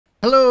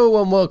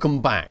Hello and welcome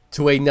back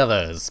to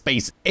another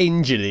Space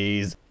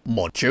Engineers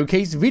mod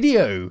showcase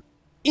video.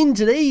 In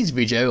today's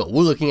video,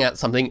 we're looking at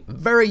something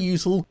very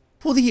useful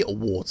for the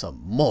water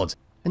mod,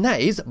 and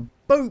that is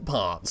boat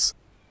parts.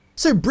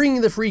 So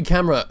bringing the free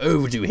camera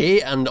over to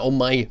here, and on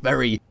my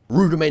very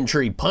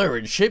rudimentary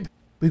pirate ship,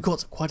 we've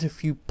got quite a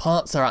few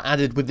parts that are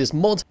added with this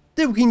mod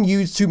that we can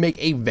use to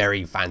make a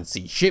very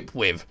fancy ship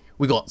with.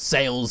 We've got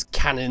sails,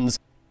 cannons,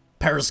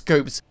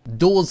 periscopes,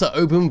 doors that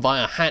open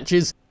via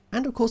hatches,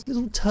 and of course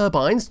little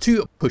turbines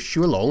to push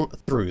you along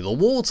through the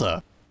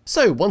water.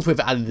 So once we've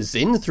added this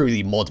in through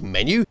the mod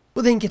menu,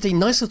 we'll then get a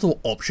nice little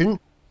option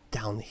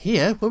down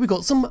here where we've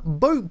got some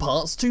boat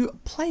parts to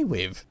play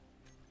with.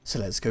 So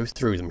let's go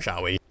through them,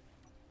 shall we?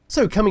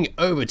 So coming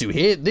over to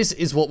here, this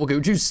is what we're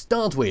going to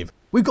start with.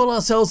 We've got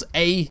ourselves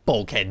a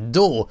bulkhead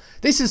door.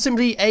 This is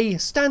simply a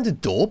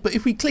standard door, but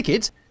if we click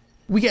it,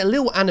 we get a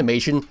little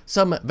animation,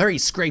 some very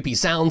scrapey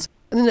sounds,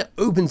 and then it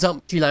opens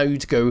up to allow you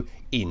to go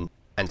in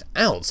and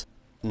out.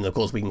 And of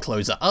course we can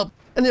close it up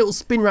and it will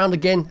spin around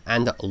again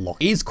and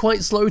lock. It is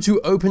quite slow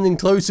to open and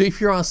close, so if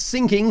you are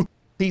sinking,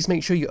 please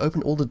make sure you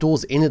open all the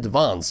doors in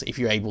advance if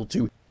you're able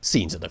to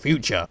see into the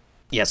future.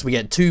 Yes, we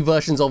get two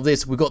versions of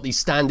this. We've got the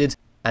standard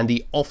and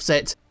the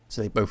offset,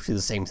 so they both do the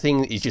same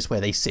thing, it's just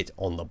where they sit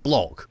on the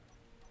block.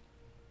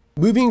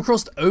 Moving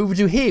across over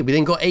to here, we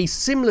then got a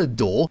similar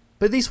door,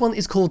 but this one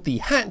is called the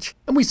hatch,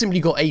 and we simply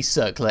got a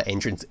circular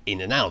entrance in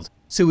and out.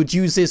 So we'd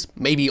use this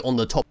maybe on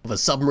the top of a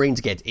submarine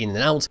to get in and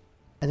out,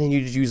 and then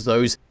you'd use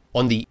those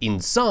on the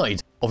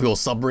inside of your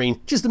submarine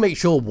just to make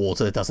sure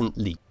water doesn't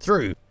leak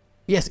through.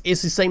 Yes,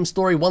 it's the same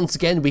story once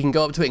again. We can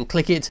go up to it and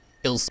click it,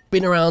 it'll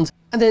spin around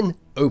and then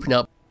open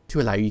up to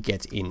allow you to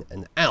get in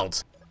and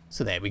out.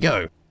 So there we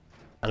go.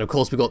 And of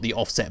course we've got the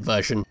offset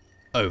version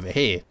over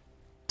here.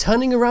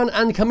 Turning around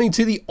and coming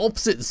to the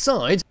opposite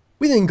side,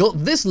 we then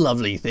got this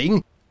lovely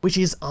thing, which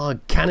is our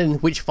cannon,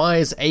 which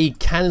fires a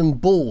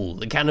cannonball.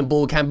 The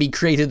cannonball can be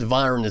created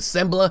via an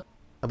assembler,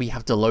 and we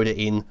have to load it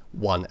in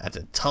one at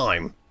a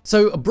time.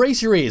 So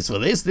brace your ears for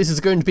this. This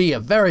is going to be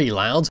very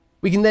loud.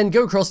 We can then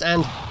go across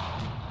and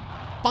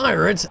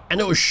fire it, and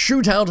it will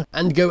shoot out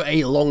and go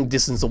a long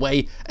distance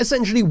away,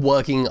 essentially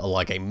working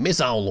like a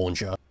missile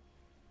launcher.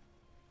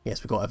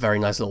 Yes, we've got a very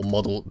nice little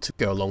model to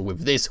go along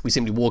with this. We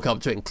simply walk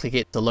up to it and click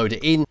it to load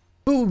it in,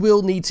 but we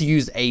will need to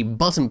use a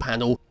button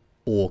panel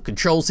or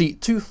control seat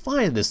to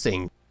fire this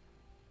thing.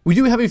 We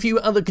do have a few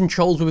other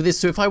controls with this,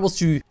 so if I was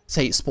to,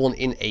 say, spawn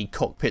in a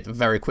cockpit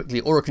very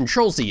quickly, or a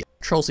control seat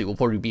will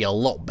probably be a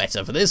lot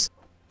better for this.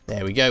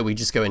 There we go, we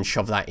just go and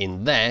shove that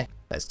in there.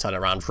 Let's turn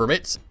around for a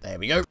bit. There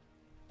we go.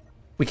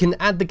 We can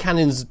add the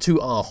cannons to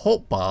our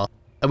hotbar,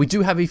 and we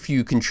do have a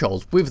few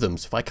controls with them.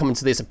 So if I come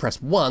into this and press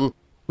 1,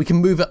 we can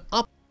move it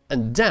up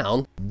and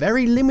down,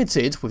 very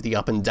limited with the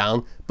up and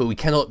down, but we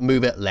cannot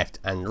move it left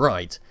and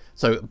right.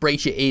 So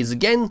brace your ears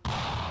again.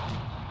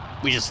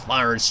 We just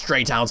fire it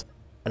straight out,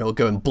 and it will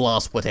go and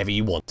blast whatever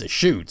you want to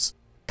shoot.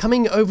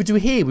 Coming over to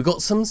here, we've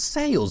got some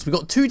sails. We've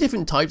got two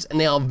different types, and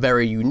they are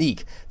very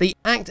unique. They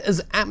act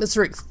as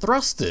atmospheric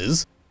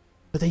thrusters,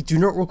 but they do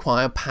not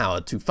require power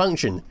to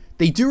function.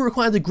 They do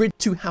require the grid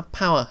to have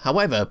power,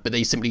 however, but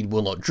they simply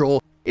will not draw.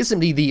 It's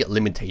simply the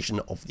limitation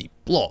of the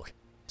block.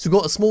 So we've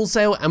got a small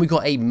sail, and we've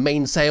got a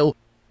main sail,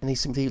 and they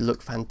simply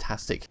look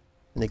fantastic.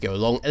 And they go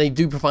along, and they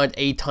do provide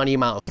a tiny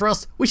amount of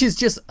thrust, which is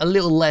just a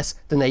little less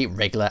than a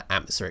regular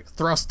atmospheric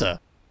thruster.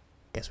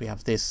 Yes, we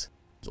have this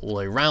all the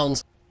way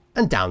around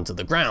and down to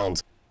the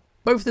ground.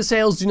 Both the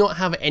sails do not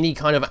have any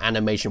kind of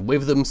animation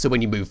with them, so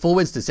when you move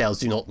forwards, the sails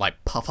do not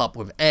like puff up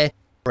with air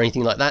or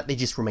anything like that. They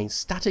just remain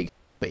static,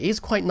 but it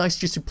is quite nice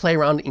just to play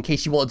around in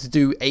case you wanted to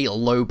do a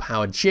low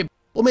powered ship,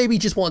 or maybe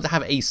just wanted to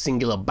have a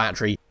singular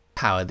battery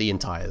power the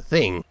entire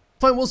thing.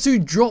 If I was to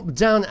drop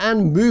down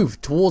and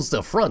move towards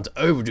the front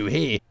over to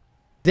here,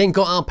 then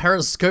got our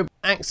periscope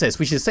access,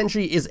 which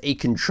essentially is a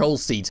control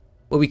seat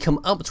where we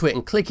come up to it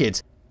and click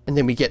it, and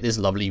then we get this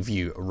lovely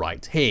view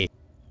right here.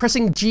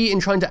 Pressing G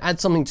and trying to add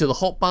something to the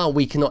hotbar,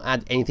 we cannot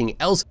add anything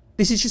else.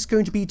 This is just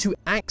going to be to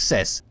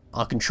access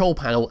our control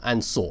panel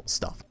and sort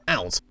stuff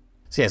out.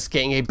 So yes,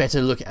 getting a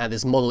better look at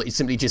this model, it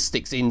simply just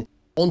sticks in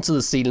onto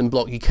the ceiling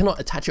block. You cannot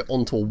attach it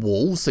onto a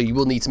wall, so you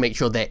will need to make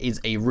sure there is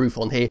a roof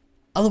on here.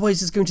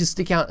 Otherwise, it's going to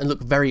stick out and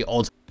look very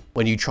odd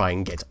when you try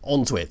and get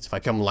onto it. If I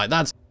come like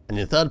that, and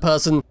in third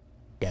person,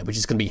 yeah, we're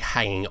just going to be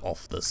hanging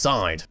off the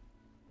side.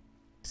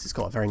 This has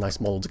got a very nice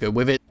model to go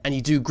with it, and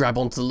you do grab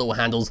onto the little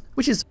handles,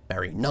 which is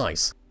very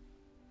nice.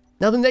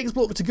 Now the next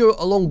block to go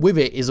along with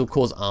it is of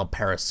course our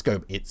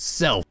periscope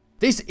itself.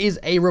 This is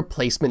a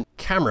replacement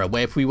camera,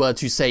 where if we were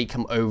to say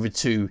come over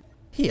to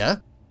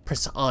here,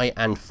 press I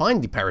and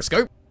find the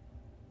periscope,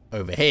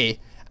 over here,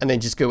 and then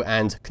just go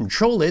and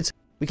control it,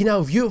 we can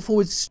now view it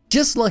forwards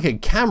just like a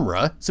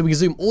camera, so we can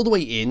zoom all the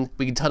way in,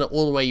 we can turn it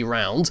all the way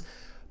around,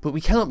 but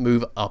we cannot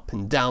move up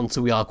and down,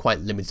 so we are quite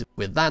limited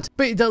with that.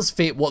 But it does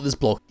fit what this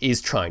block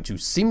is trying to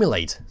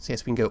simulate. So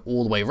yes, we can go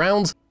all the way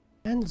around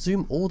and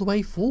zoom all the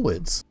way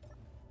forwards.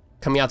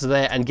 Coming out of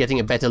there and getting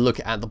a better look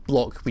at the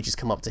block, we just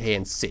come up to here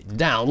and sit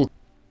down.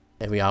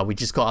 There we are, we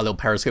just got our little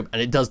periscope,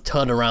 and it does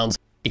turn around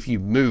if you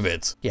move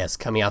it. Yes,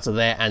 coming out of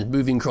there and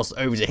moving across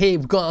over to here,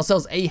 we've got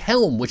ourselves a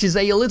helm, which is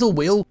a little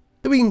wheel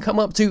that we can come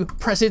up to,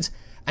 press it,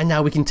 and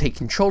now we can take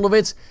control of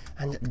it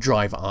and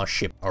drive our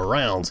ship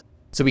around.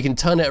 So we can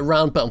turn it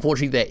around, but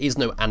unfortunately there is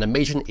no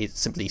animation, it's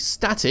simply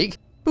static.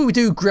 But we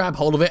do grab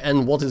hold of it,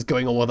 and what is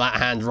going on with that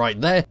hand right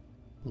there?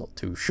 Not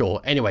too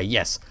sure. Anyway,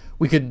 yes,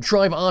 we could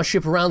drive our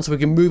ship around so we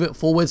can move it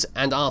forwards,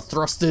 and our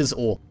thrusters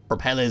or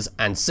propellers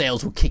and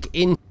sails will kick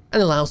in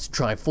and allow us to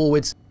drive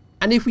forwards.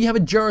 And if we have a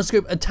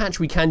gyroscope attached,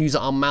 we can use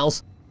our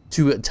mouse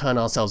to turn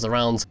ourselves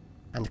around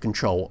and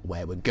control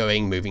where we're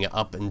going, moving it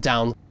up and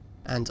down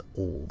and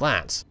all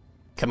that.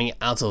 Coming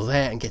out of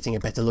there and getting a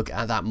better look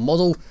at that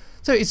model.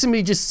 So it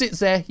simply just sits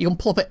there, you can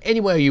plop it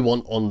anywhere you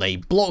want on a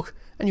block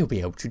and you'll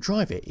be able to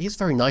drive it. It's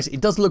very nice.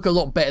 It does look a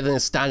lot better than a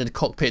standard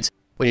cockpit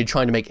when you're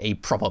trying to make a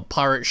proper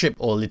pirate ship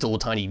or a little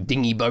tiny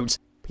dinghy boat.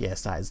 But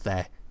yes, that is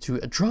there to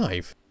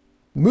drive.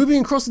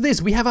 Moving across to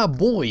this, we have our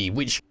buoy,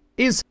 which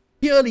is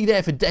purely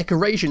there for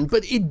decoration,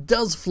 but it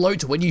does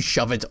float when you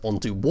shove it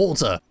onto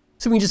water.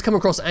 So we can just come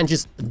across and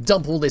just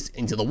dump all this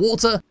into the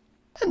water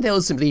and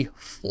they'll simply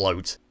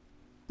float.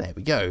 There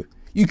we go.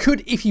 You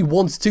could, if you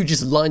wanted to,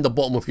 just line the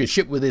bottom of your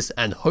ship with this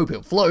and hope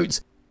it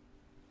floats.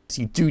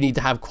 So you do need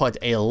to have quite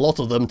a lot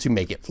of them to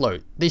make it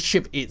float. This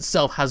ship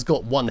itself has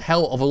got one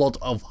hell of a lot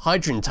of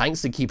hydrogen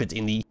tanks to keep it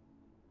in the...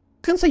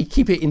 I couldn't say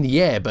keep it in the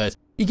air, but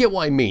you get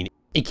what I mean.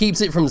 It keeps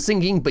it from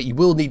sinking, but you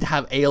will need to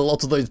have a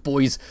lot of those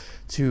boys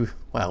to,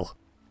 well,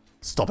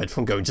 stop it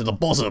from going to the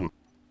bottom.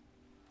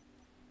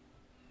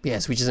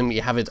 Yes, we just simply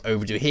have it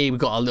over to here. We've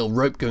got our little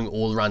rope going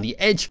all around the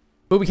edge.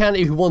 But we can,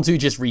 if we want to,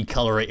 just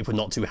recolor it if we're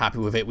not too happy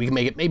with it. We can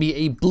make it maybe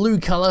a blue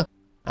color,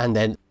 and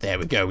then there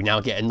we go. We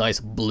now get a nice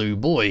blue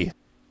buoy.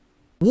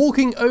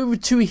 Walking over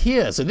to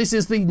here, so this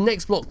is the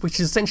next block, which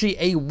is essentially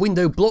a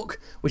window block,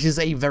 which is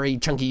a very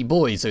chunky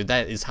buoy, so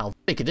that is how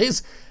thick it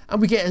is.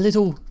 And we get a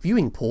little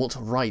viewing port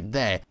right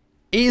there.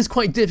 It is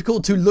quite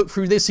difficult to look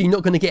through this, so you're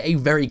not going to get a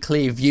very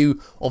clear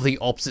view of the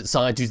opposite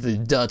side due to the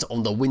dirt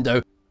on the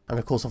window, and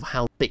of course of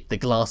how thick the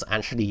glass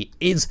actually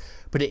is.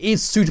 But it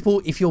is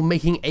suitable if you're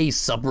making a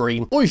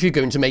submarine, or if you're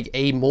going to make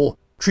a more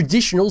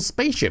traditional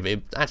spaceship.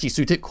 It actually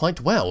suits it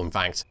quite well, in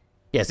fact.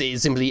 Yes, it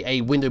is simply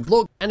a window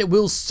block, and it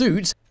will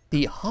suit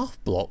the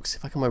half blocks.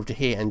 If I come over to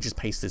here and just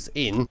paste this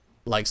in,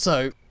 like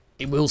so,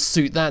 it will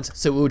suit that,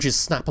 so it will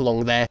just snap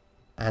along there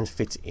and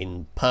fit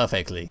in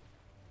perfectly.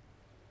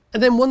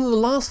 And then one of the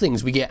last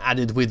things we get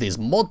added with this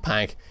mod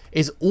pack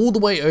is all the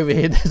way over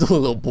here, there's all the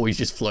little boys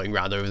just floating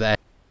around over there,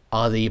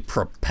 are the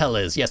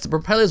propellers. Yes, the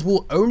propellers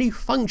will only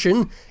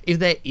function if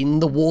they're in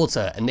the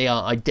water, and they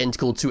are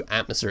identical to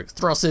atmospheric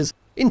thrusters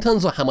in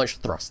terms of how much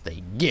thrust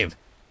they give.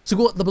 So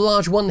we've got the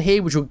large one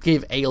here, which will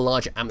give a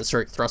large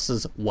atmospheric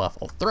thrusters worth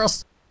of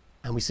thrust,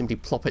 and we simply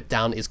plop it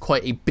down. It's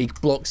quite a big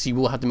block, so you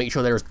will have to make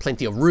sure there is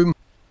plenty of room,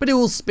 but it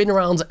will spin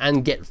around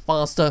and get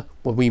faster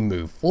when we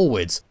move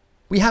forwards.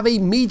 We have a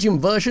medium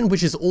version,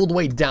 which is all the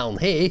way down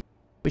here,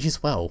 which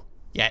is, well,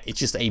 yeah, it's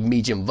just a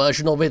medium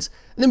version of it.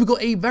 And then we've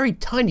got a very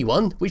tiny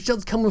one, which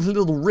does come with a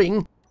little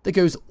ring that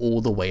goes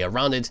all the way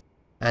around it.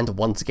 And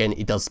once again,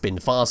 it does spin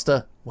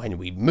faster when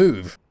we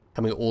move.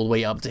 Coming all the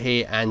way up to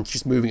here and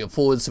just moving it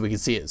forward so we can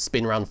see it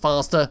spin around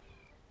faster.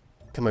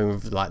 Coming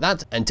over like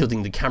that and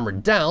tilting the camera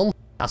down.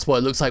 That's what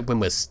it looks like when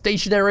we're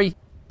stationary.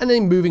 And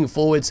then moving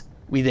forwards,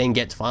 we then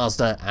get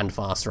faster and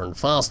faster and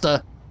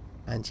faster.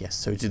 And yes,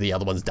 so do the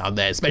other ones down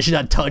there, especially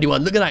that tiny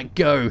one. Look at that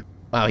go.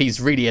 Wow,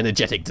 he's really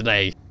energetic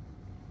today.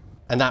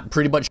 And that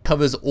pretty much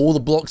covers all the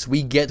blocks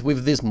we get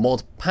with this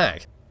mod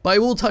pack. But I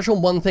will touch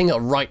on one thing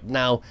right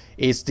now,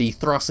 is the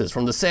thrusters.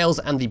 From the sails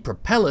and the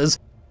propellers,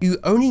 you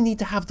only need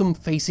to have them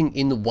facing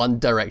in one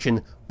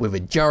direction with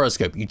a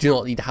gyroscope. You do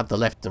not need to have the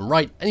left and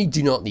right, and you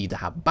do not need to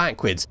have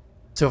backwards.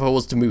 So if I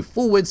was to move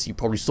forwards, you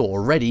probably saw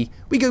already,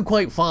 we go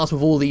quite fast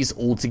with all these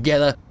all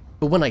together.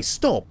 But when I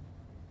stop,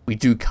 we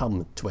do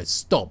come to a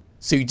stop.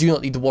 So you do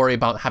not need to worry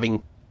about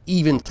having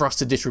even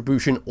thruster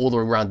distribution all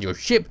around your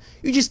ship.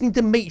 You just need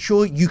to make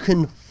sure you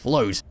can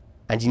float,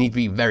 and you need to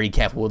be very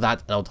careful with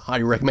that, and I would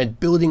highly recommend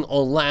building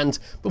on land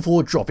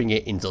before dropping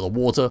it into the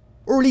water,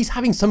 or at least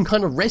having some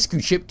kind of rescue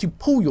ship to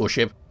pull your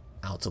ship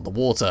out of the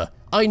water.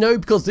 I know,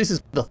 because this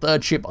is the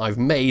third ship I've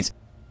made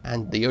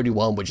and the only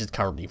one which is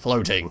currently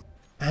floating.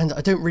 And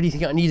I don't really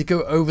think I need to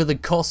go over the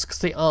costs, because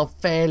they are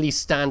fairly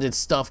standard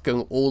stuff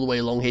going all the way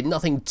along here,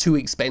 nothing too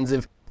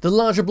expensive. The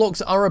larger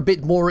blocks are a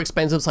bit more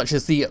expensive, such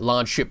as the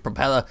large ship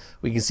propeller.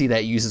 We can see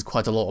that it uses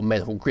quite a lot of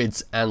metal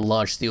grids and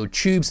large steel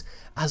tubes,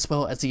 as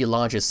well as the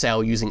larger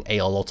sail using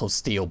a lot of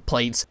steel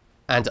plates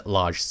and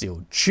large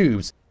steel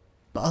tubes.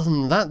 But other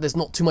than that, there's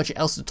not too much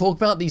else to talk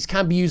about. These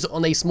can be used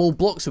on a small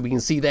block, so we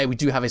can see there we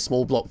do have a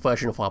small block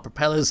version of our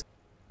propellers,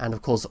 and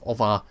of course of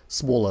our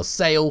smaller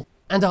sail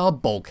and our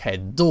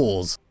bulkhead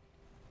doors.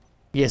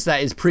 Yes,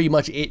 that is pretty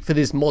much it for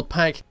this mod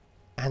pack.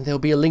 And there'll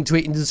be a link to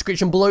it in the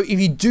description below if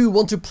you do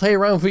want to play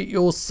around with it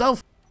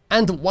yourself.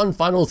 And one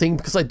final thing,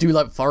 because I do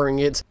like firing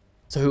it,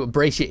 so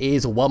brace your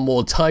ears one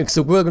more time,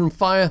 so we're going to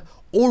fire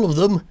all of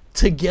them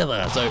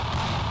together. So,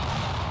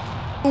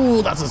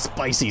 ooh, that's a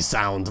spicy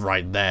sound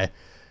right there.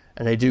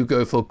 and they do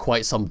go for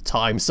quite some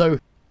time, so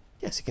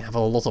yes, you can have a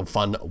lot of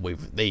fun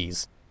with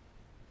these.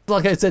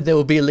 Like I said, there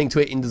will be a link to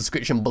it in the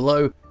description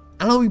below,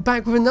 and I'll be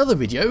back with another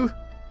video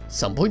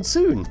some point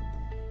soon.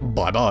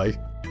 Bye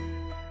bye.